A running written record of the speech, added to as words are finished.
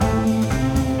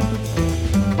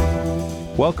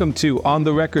Welcome to On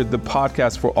the Record, the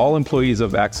podcast for all employees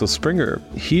of Axel Springer.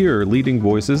 Here, leading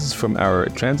voices from our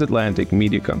transatlantic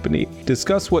media company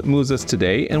discuss what moves us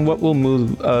today and what will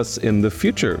move us in the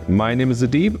future. My name is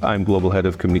Adib. I'm Global Head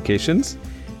of Communications.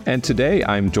 And today,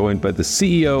 I'm joined by the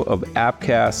CEO of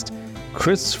Appcast,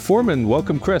 Chris Forman.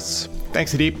 Welcome, Chris.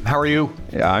 Thanks, Adib. How are you?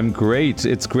 I'm great.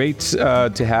 It's great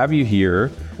to have you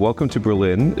here. Welcome to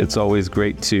Berlin. It's always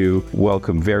great to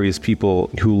welcome various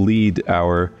people who lead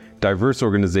our diverse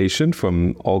organization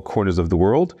from all corners of the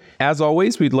world. As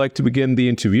always, we'd like to begin the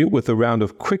interview with a round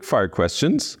of quick-fire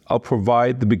questions. I'll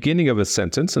provide the beginning of a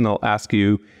sentence, and I'll ask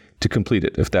you to complete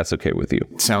it, if that's okay with you.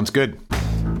 Sounds good.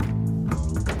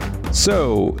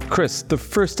 So, Chris, the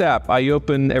first app I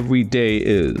open every day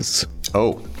is?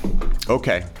 Oh,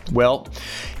 okay. Well,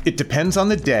 it depends on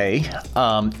the day,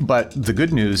 but the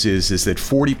good news is that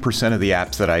 40% of the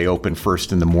apps that I open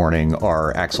first in the morning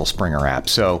are Axel Springer apps.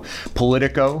 So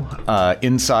Politico,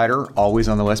 Insider, always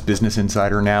on the list, Business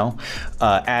Insider now.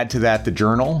 Add to that the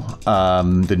Journal,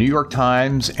 the New York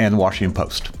Times, and the Washington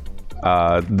Post.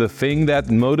 The thing that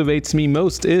motivates me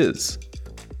most is?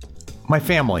 My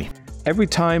family. Every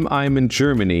time I'm in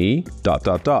Germany, ...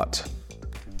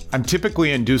 I'm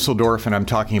typically in Dusseldorf and I'm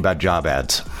talking about job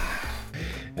ads.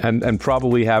 And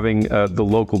probably having the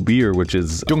local beer, which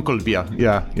is... Dunkelbier.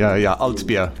 Yeah.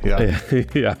 Altbier. Yeah.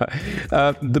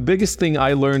 Yeah. The biggest thing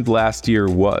I learned last year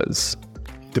was?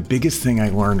 The biggest thing I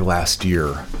learned last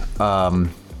year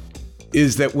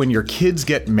is that when your kids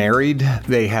get married,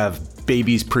 they have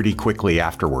babies pretty quickly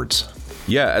afterwards.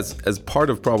 Yeah, as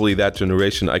part of probably that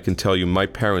generation, I can tell you my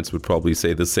parents would probably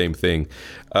say the same thing.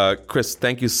 Chris,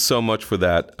 thank you so much for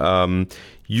that.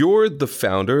 You're the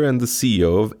founder and the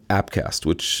CEO of Appcast,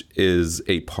 which is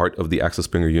a part of the Axel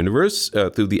Springer universe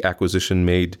through the acquisition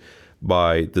made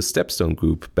by the Stepstone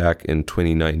Group back in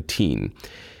 2019.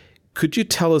 Could you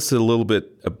tell us a little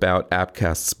bit about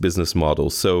Appcast's business model?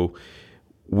 So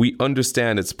we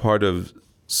understand it's part of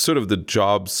sort of the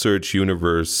job search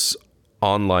universe,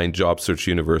 online job search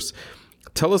universe.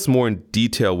 Tell us more in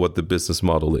detail what the business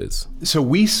model is. So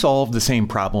we solve the same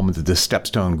problem that the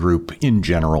Stepstone Group in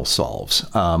general solves.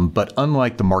 But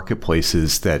unlike the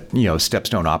marketplaces that,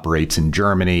 Stepstone operates in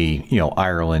Germany,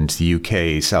 Ireland, the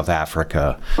UK, South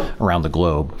Africa, around the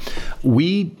globe,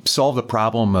 we solve the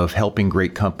problem of helping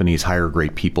great companies hire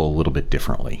great people a little bit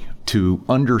differently. To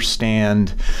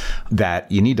understand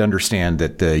that, you need to understand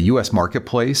that the U.S.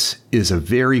 marketplace is a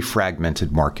very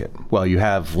fragmented market. While you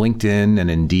have LinkedIn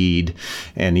and Indeed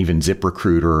and even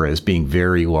ZipRecruiter as being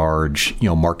very large,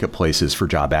 marketplaces for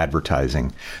job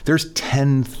advertising, there's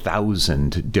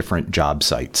 10,000 different job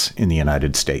sites in the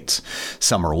United States.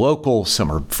 Some are local,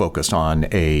 some are focused on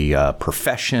a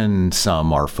profession,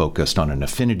 some are focused on an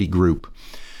affinity group.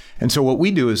 And so what we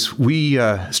do is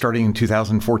starting in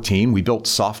 2014, we built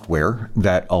software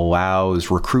that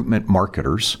allows recruitment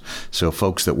marketers, so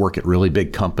folks that work at really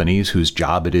big companies whose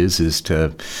job it is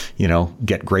to,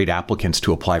 get great applicants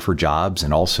to apply for jobs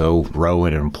and also grow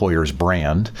an employer's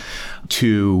brand,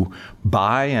 to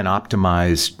buy and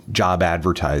optimize job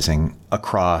advertising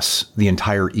across the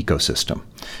entire ecosystem,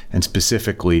 and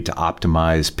specifically to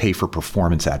optimize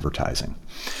pay-for-performance advertising.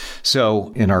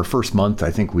 So in our first month,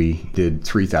 I think we did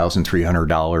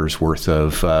 $3,300 worth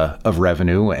of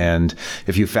revenue. And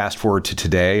if you fast forward to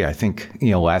today, I think,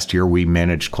 last year we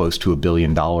managed close to $1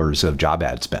 billion of job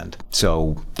ad spend.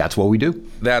 So that's what we do.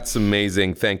 That's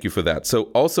amazing. Thank you for that. So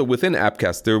also within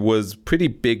Appcast, there was pretty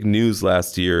big news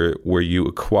last year where you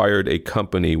acquired a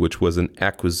company, which was an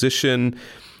acquisition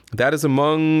that is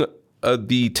among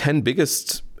the 10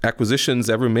 biggest acquisitions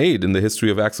ever made in the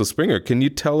history of Axel Springer. Can you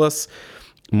tell us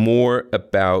more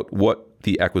about what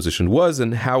the acquisition was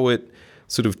and how it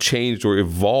sort of changed or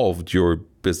evolved your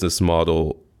business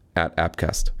model at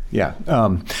Appcast? Yeah.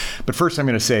 But first, I'm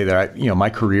going to say that, my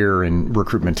career in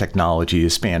recruitment technology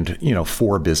has spanned,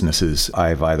 4 businesses.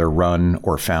 I've either run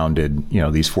or founded,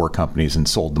 these 4 companies and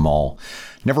sold them all.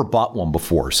 Never bought one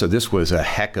before. So this was a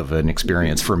heck of an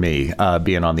experience for me,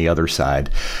 being on the other side.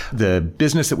 The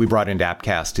business that we brought into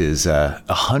Appcast is a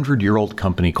 100-year-old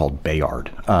company called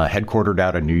Bayard, headquartered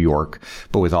out of New York,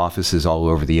 but with offices all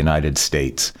over the United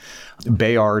States.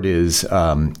 Bayard is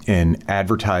an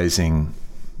advertising,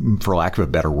 for lack of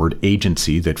a better word,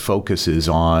 agency that focuses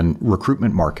on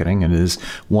recruitment marketing and is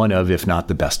one of, if not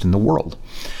the best in the world.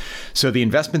 So the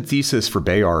investment thesis for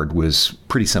Bayard was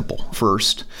pretty simple.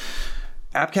 First,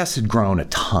 Appcast had grown a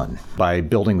ton by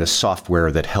building this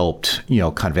software that helped,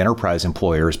 kind of enterprise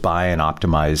employers buy and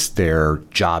optimize their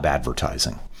job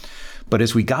advertising. But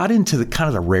as we got into the kind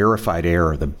of the rarefied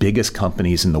air, the biggest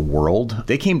companies in the world,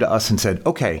 they came to us and said,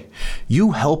 okay,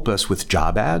 you help us with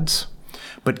job ads,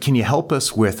 but can you help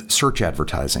us with search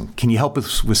advertising? Can you help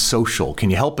us with social? Can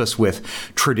you help us with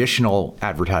traditional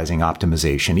advertising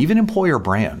optimization, even employer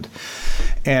brand?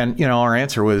 And, our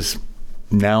answer was,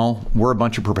 no, we're a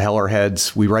bunch of propeller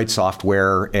heads. We write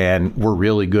software and we're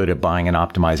really good at buying and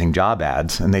optimizing job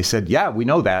ads. And they said, yeah, we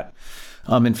know that.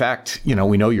 In fact,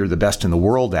 we know you're the best in the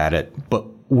world at it, but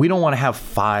we don't want to have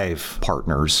 5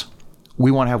 partners.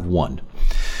 We want to have 1.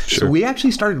 Sure. So we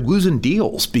actually started losing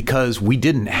deals because we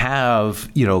didn't have,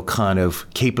 kind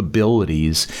of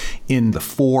capabilities in the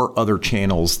 4 other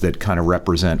channels that kind of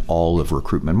represent all of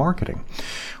recruitment marketing.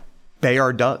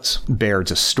 Bayard does. Bayard's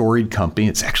a storied company.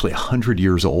 It's actually 100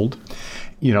 years old.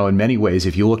 In many ways,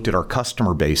 if you looked at our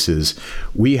customer bases,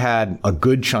 we had a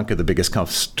good chunk of the biggest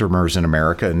customers in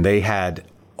America, and they had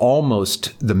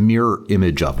almost the mirror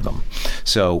image of them.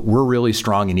 So we're really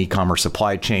strong in e-commerce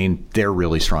supply chain. They're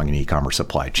really strong in e-commerce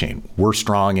supply chain. We're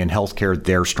strong in healthcare.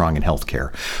 They're strong in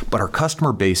healthcare. But our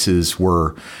customer bases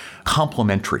were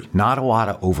complementary, not a lot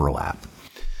of overlap.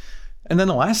 And then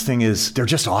the last thing is they're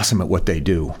just awesome at what they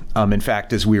do. In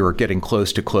fact, as we were getting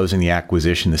close to closing the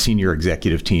acquisition, the senior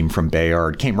executive team from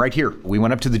Bayard came right here. We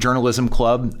went up to the journalism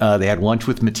club. They had lunch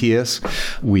with Matthias.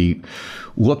 We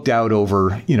looked out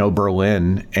over,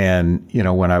 Berlin. And,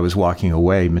 when I was walking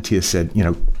away, Matthias said,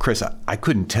 Chris, I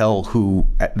couldn't tell who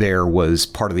there was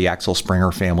part of the Axel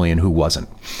Springer family and who wasn't.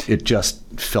 It just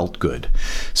felt good.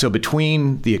 So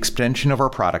between the extension of our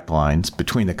product lines,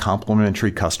 between the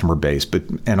complementary customer base,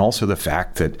 and also the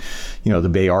fact that, the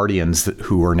Bayardians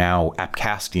who are now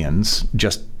Appcastians,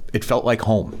 it felt like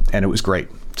home, and it was great.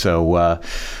 So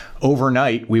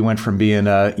overnight, we went from being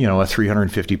a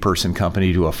 350 person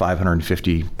company to a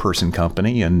 550 person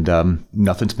company, and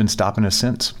nothing's been stopping us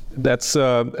since. That's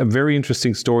a very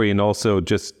interesting story, and also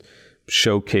just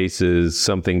showcases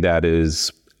something that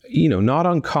is not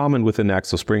uncommon within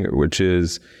Axel Springer, which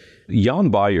is Jan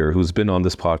Bayer, who's been on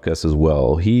this podcast as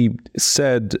well. He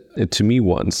said to me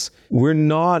once, we're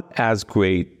not as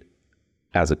great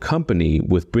as a company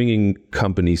with bringing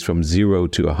companies from 0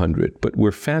 to 100, but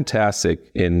we're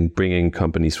fantastic in bringing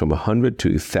companies from 100 to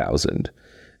 1,000.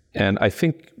 And I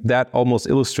think that almost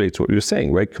illustrates what you're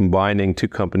saying, right? Combining 2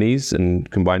 companies and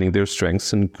combining their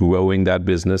strengths and growing that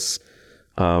business,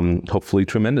 hopefully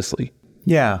tremendously.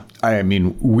 Yeah, I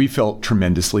mean, we felt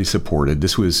tremendously supported.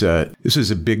 This was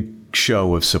a big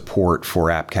show of support for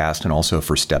Appcast and also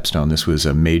for Stepstone. This was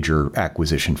a major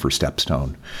acquisition for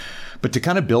Stepstone. But to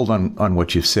kind of build on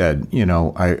what you've said,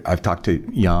 I've talked to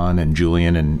Jan and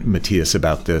Julian and Matthias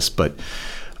about this, but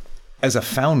as a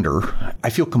founder,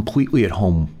 I feel completely at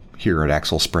home here at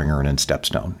Axel Springer and in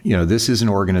Stepstone. This is an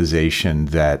organization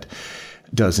that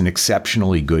does an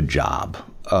exceptionally good job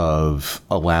of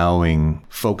allowing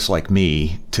folks like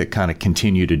me to kind of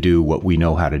continue to do what we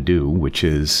know how to do, which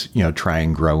is, try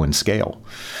and grow and scale.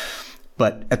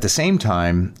 But at the same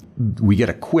time, we get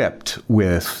equipped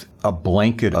with a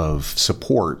blanket of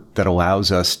support that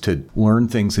allows us to learn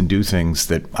things and do things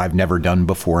that I've never done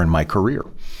before in my career.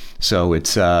 So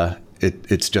it's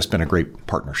just been a great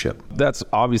partnership. That's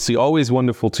obviously always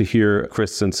wonderful to hear,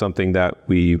 Chris, and something that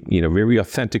we, very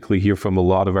authentically hear from a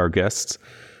lot of our guests.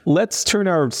 Let's turn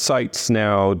our sights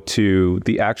now to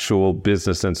the actual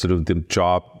business and sort of the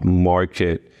job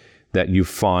market that you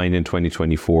find in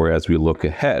 2024 as we look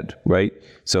ahead, right?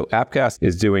 So Appcast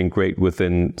is doing great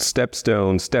within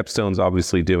Stepstone. Stepstone's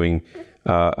obviously doing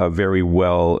very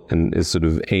well and is sort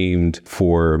of aimed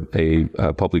for a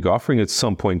public offering at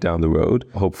some point down the road,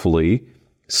 hopefully.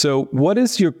 So what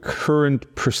is your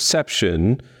current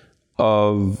perception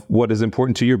of what is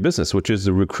important to your business, which is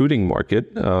the recruiting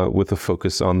market with a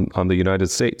focus on the United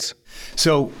States?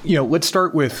 So, let's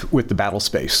start with the battle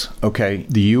space. Okay.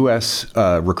 The U.S.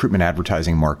 Recruitment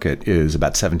advertising market is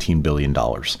about $17 billion.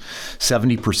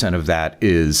 70% of that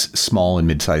is small and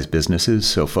mid-sized businesses.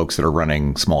 So folks that are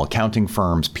running small accounting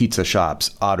firms, pizza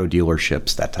shops, auto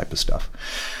dealerships, that type of stuff.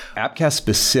 Appcast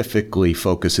specifically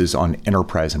focuses on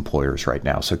enterprise employers right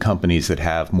now, so companies that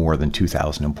have more than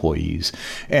 2,000 employees.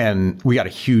 And we got a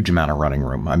huge amount of running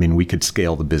room. I mean, we could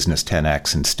scale the business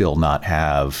 10x and still not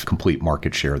have complete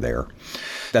market share there.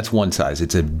 That's one size.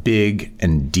 It's a big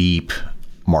and deep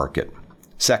market.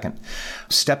 Second,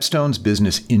 Stepstone's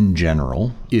business in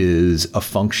general is a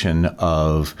function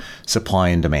of supply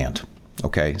and demand.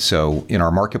 Okay, so in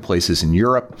our marketplaces in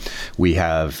Europe, we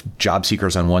have job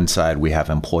seekers on one side, we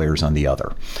have employers on the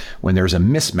other. When there's a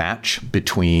mismatch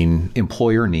between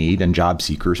employer need and job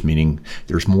seekers, meaning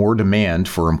there's more demand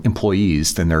for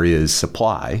employees than there is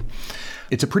supply,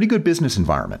 it's a pretty good business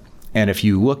environment. And if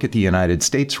you look at the United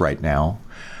States right now,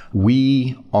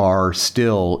 we are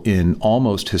still in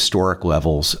almost historic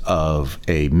levels of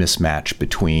a mismatch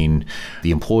between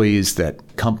the employees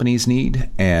that companies need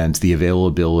and the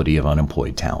availability of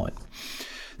unemployed talent.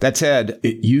 That said,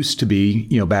 it used to be,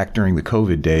 back during the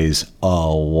COVID days, a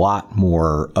lot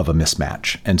more of a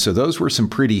mismatch. And so those were some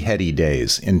pretty heady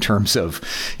days in terms of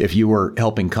if you were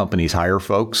helping companies hire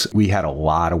folks, we had a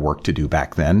lot of work to do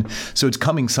back then. So it's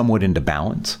coming somewhat into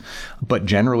balance. But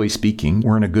generally speaking,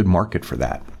 we're in a good market for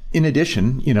that. In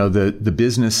addition, the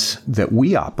business that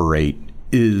we operate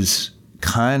is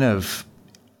kind of,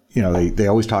 they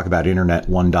always talk about Internet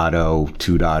 1.0,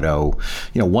 2.0.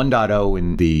 1.0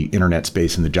 in the Internet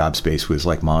space and the job space was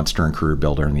like Monster and Career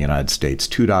Builder in the United States.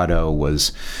 2.0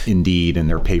 was Indeed and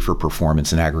their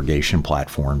pay-for-performance and aggregation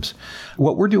platforms.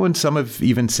 What we're doing, some have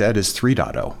even said, is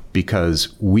 3.0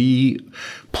 because we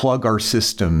plug our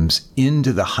systems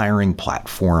into the hiring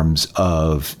platforms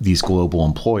of these global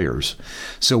employers.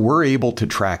 So we're able to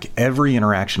track every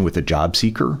interaction with a job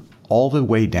seeker all the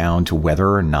way down to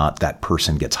whether or not that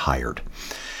person gets hired.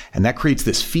 And that creates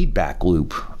this feedback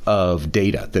loop of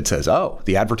data that says, oh,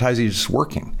 the advertising is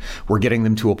working. We're getting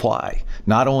them to apply.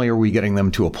 Not only are we getting them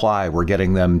to apply, we're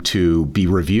getting them to be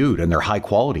reviewed and they're high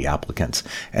quality applicants.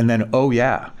 And then, oh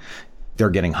yeah, they're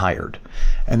getting hired.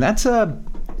 And that's no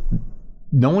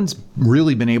one's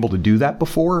really been able to do that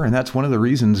before. And that's one of the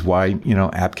reasons why,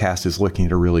 Appcast is looking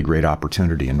at a really great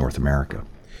opportunity in North America.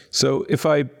 So if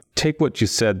I take what you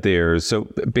said there. So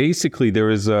basically, there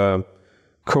is a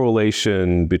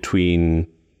correlation between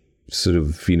sort of,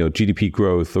 GDP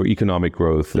growth or economic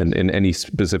growth in any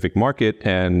specific market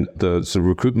and the sort of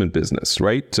recruitment business,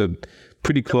 right? So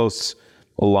pretty close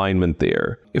alignment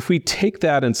there. If we take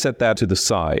that and set that to the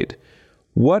side,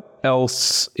 what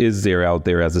else is there out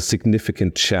there as a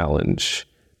significant challenge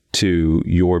to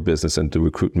your business and the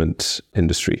recruitment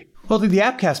industry? Well, the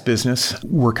Appcast business,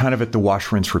 we're kind of at the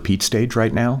wash, rinse, repeat stage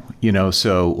right now.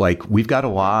 So like we've got a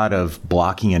lot of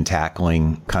blocking and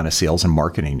tackling kind of sales and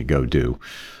marketing to go do.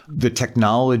 The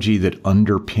technology that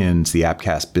underpins the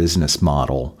Appcast business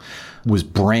model was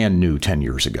brand new 10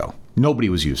 years ago. Nobody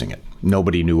was using it.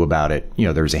 Nobody knew about it.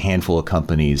 There's a handful of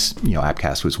companies,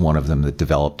 Appcast was one of them that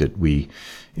developed it. We,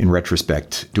 in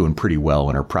retrospect, doing pretty well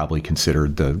and are probably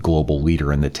considered the global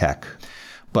leader in the tech.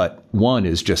 But one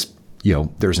is just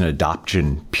there's an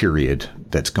adoption period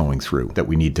that's going through that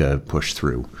we need to push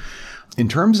through. In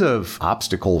terms of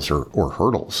obstacles or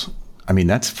hurdles,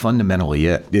 that's fundamentally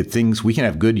it. We can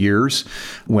have good years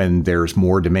when there's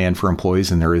more demand for employees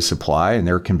than there is supply, and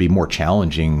there can be more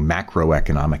challenging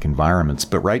macroeconomic environments.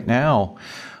 But right now,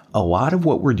 a lot of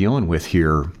what we're dealing with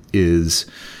here is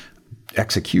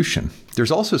execution.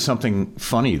 There's also something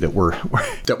funny that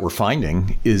we're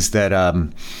finding is that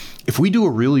if we do a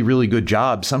really, really good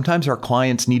job, sometimes our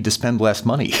clients need to spend less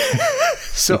money.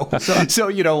 So it's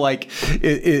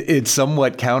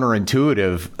somewhat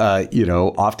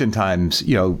counterintuitive. Oftentimes,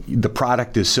 the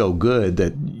product is so good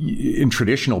that in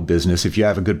traditional business, if you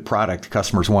have a good product,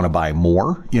 customers want to buy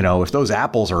more. If those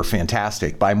apples are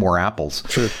fantastic, buy more apples.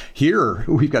 Sure. Here,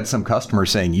 we've got some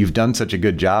customers saying, you've done such a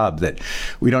good job that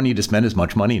we don't need to spend as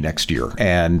much money next year.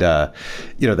 And,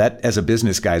 that as a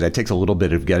business guy, that takes a little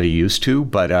bit of getting used to,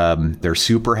 but they're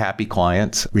super happy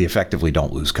clients. We effectively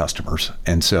don't lose customers.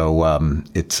 And so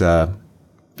it's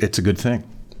a good thing,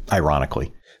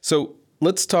 ironically. So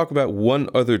let's talk about one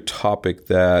other topic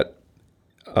that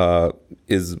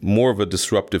is more of a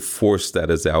disruptive force that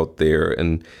is out there.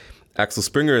 And Axel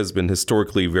Springer has been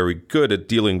historically very good at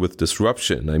dealing with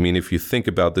disruption. If you think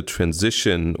about the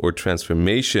transition or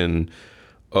transformation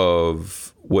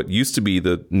of what used to be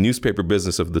the newspaper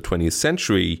business of the 20th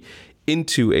century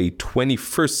into a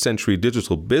 21st century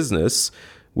digital business,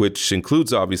 which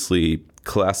includes obviously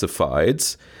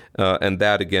classifieds. And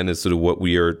that, again, is sort of what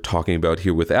we are talking about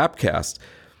here with Appcast.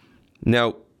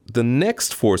 Now, the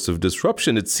next force of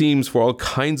disruption, it seems, for all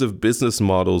kinds of business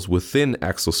models within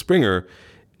Axel Springer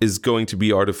is going to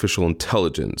be artificial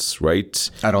intelligence,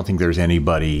 right? I don't think there's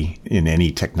anybody in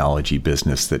any technology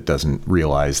business that doesn't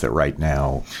realize that right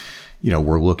now,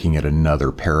 we're looking at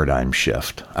another paradigm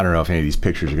shift. I don't know if any of these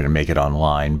pictures are going to make it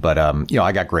online, but,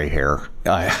 I got gray hair.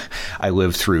 I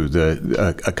lived through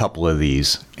a couple of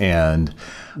these. And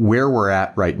where we're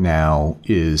at right now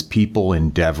is people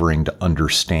endeavoring to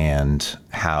understand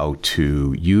how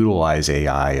to utilize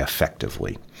AI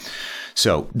effectively.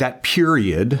 So that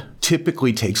period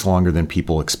typically takes longer than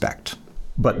people expect.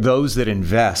 But those that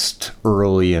invest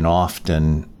early and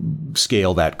often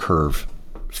scale that curve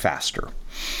faster.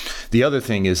 The other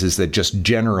thing is that just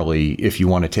generally, if you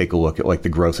want to take a look at like the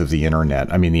growth of the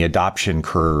internet, I mean, the adoption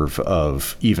curve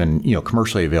of even,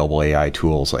 commercially available AI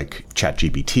tools like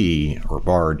ChatGPT or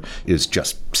Bard is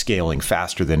just scaling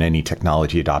faster than any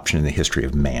technology adoption in the history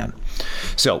of man.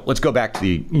 So let's go back to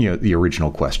the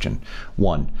original question.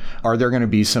 One, are there going to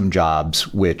be some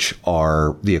jobs which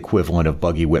are the equivalent of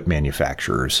buggy whip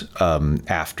manufacturers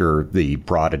after the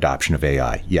broad adoption of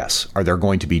AI? Yes. Are there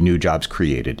going to be new jobs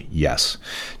created? Yes.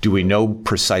 Do we know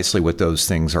precisely what those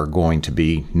things are going to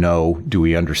be? No. Do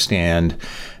we understand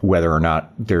whether or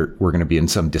not we're going to be in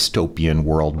some dystopian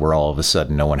world where all of a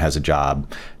sudden no one has a job?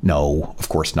 No, of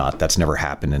course not. That's never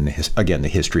happened in the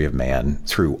history of man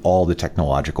through all the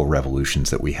technological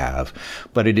revolutions that we have.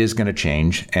 But it is going to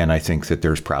change, and I think that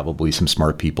there's probably some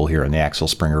smart people here in the Axel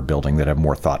Springer building that have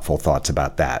more thoughtful thoughts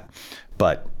about that.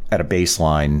 But at a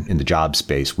baseline in the job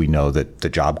space, we know that the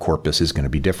job corpus is going to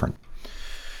be different.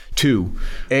 Two,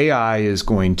 AI is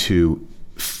going to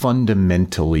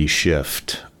fundamentally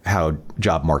shift how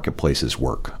job marketplaces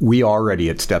work. We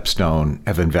already at StepStone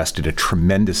have invested a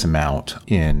tremendous amount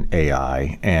in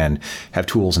AI and have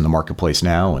tools in the marketplace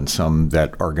now, and some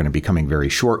that are going to be coming very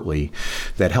shortly,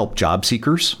 that help job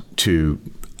seekers to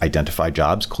identify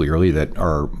jobs clearly that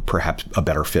are perhaps a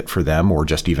better fit for them, or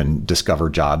just even discover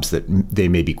jobs that they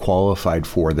may be qualified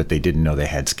for that they didn't know they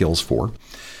had skills for.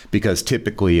 Because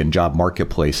typically in job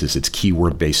marketplaces, it's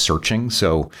keyword-based searching.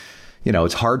 So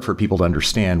it's hard for people to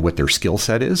understand what their skill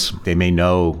set is. They may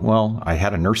know, well, I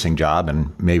had a nursing job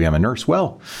and maybe I'm a nurse.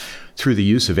 Well, through the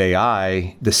use of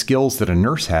AI, the skills that a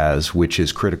nurse has, which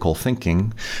is critical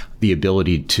thinking, the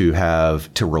ability to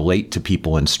relate to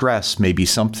people in stress, may be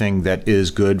something that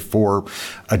is good for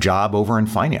a job over in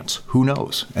finance. Who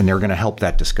knows? And they're going to help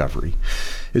that discovery.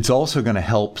 It's also going to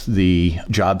help the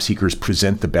job seekers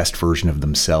present the best version of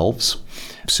themselves.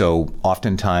 So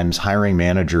oftentimes hiring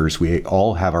managers, we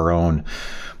all have our own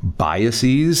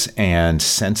biases and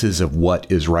senses of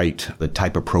what is right, the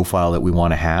type of profile that we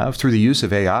want to have. Through the use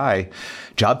of AI,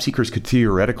 job seekers could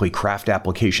theoretically craft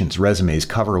applications, resumes,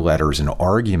 cover letters, and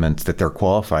arguments that they're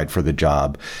qualified for the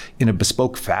job in a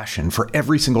bespoke fashion for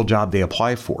every single job they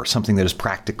apply for, something that is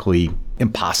practically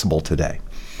impossible today.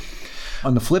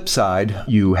 On the flip side,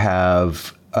 you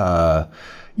have the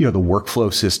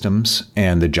workflow systems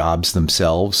and the jobs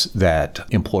themselves that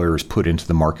employers put into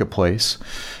the marketplace.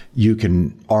 You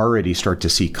can already start to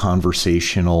see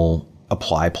conversational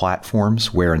apply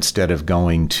platforms where instead of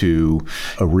going to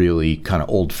a really kind of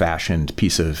old-fashioned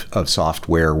piece of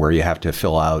software where you have to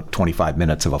fill out 25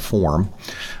 minutes of a form,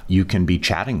 you can be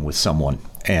chatting with someone,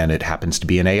 and it happens to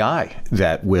be an AI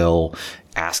that will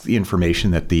ask the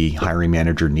information that the hiring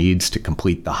manager needs to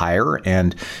complete the hire.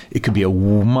 And it could be a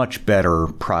much better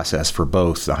process for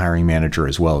both the hiring manager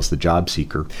as well as the job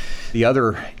seeker. The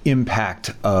other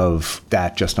impact of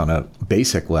that, just on a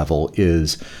basic level,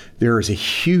 is there is a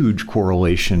huge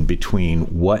correlation between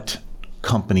what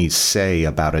companies say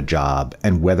about a job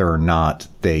and whether or not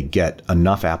they get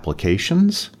enough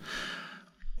applications,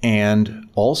 and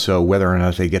also whether or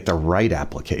not they get the right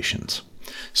applications.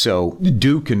 So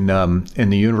Duke and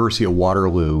the University of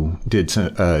Waterloo did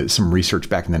some research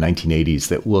back in the 1980s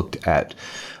that looked at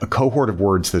a cohort of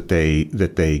words that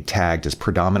they tagged as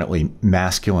predominantly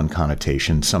masculine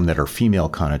connotations, some that are female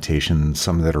connotations,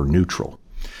 some that are neutral.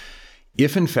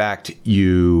 If, in fact,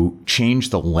 you change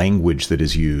the language that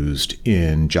is used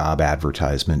in job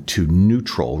advertisement to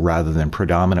neutral rather than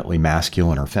predominantly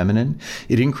masculine or feminine,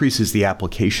 it increases the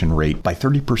application rate by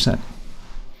 30%.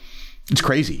 It's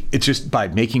crazy. It's just by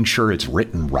making sure it's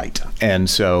written right. And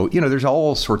so, there's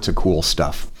all sorts of cool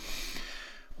stuff.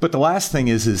 But the last thing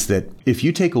is that if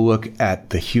you take a look at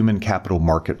the human capital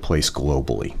marketplace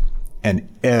globally, and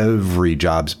every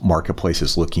jobs marketplace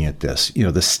is looking at this,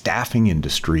 the staffing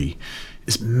industry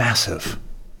is massive.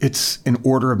 It's an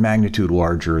order of magnitude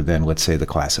larger than, let's say, the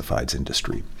classifieds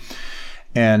industry.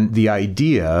 And the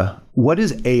idea, what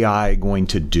is AI going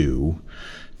to do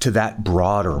to that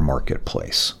broader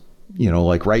marketplace?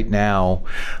 Like right now,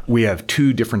 we have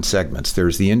two different segments.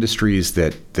 There's the industries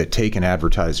that take and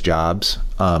advertise jobs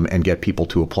and get people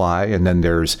to apply. And then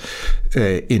there's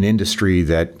an industry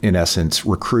that, in essence,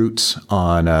 recruits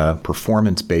on a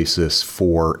performance basis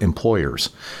for employers.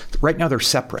 Right now, they're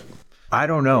separate. I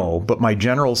don't know, but my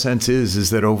general sense is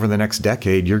that over the next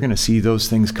decade, you're going to see those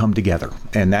things come together.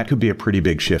 And that could be a pretty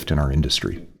big shift in our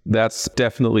industry. That's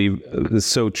definitely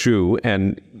so true.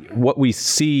 And what we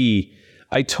see,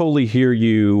 I totally hear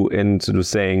you in sort of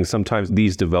saying sometimes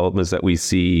these developments that we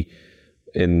see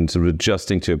in sort of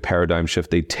adjusting to a paradigm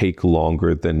shift, they take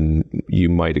longer than you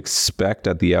might expect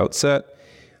at the outset.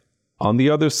 On the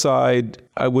other side,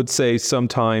 I would say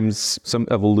sometimes some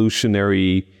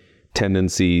evolutionary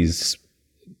tendencies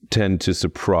tend to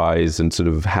surprise and sort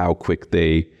of how quick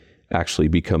they actually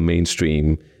become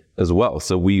mainstream as well.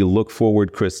 So we look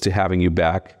forward, Chris, to having you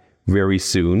back very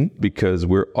soon because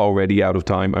we're already out of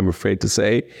time, I'm afraid to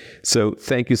say. So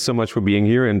thank you so much for being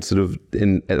here and sort of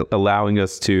in allowing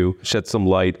us to shed some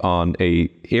light on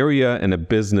a area and a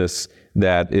business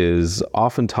that is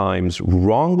oftentimes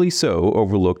wrongly so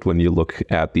overlooked when you look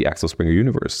at the Axel Springer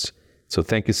universe. So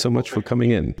thank you so much for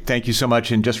coming in. Thank you so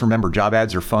much. And just remember, job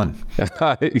ads are fun.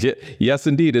 Yes,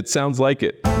 indeed. It sounds like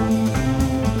it.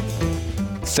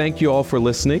 Thank you all for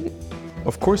listening.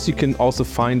 Of course, you can also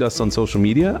find us on social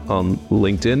media, on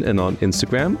LinkedIn and on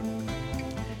Instagram.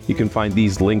 You can find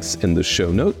these links in the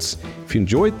show notes. If you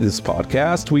enjoyed this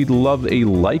podcast, we'd love a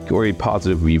like or a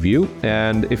positive review.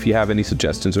 And if you have any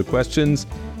suggestions or questions,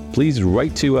 please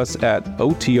write to us at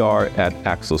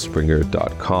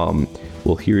otr@axelspringer.com.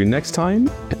 We'll hear you next time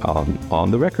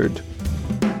on The Record.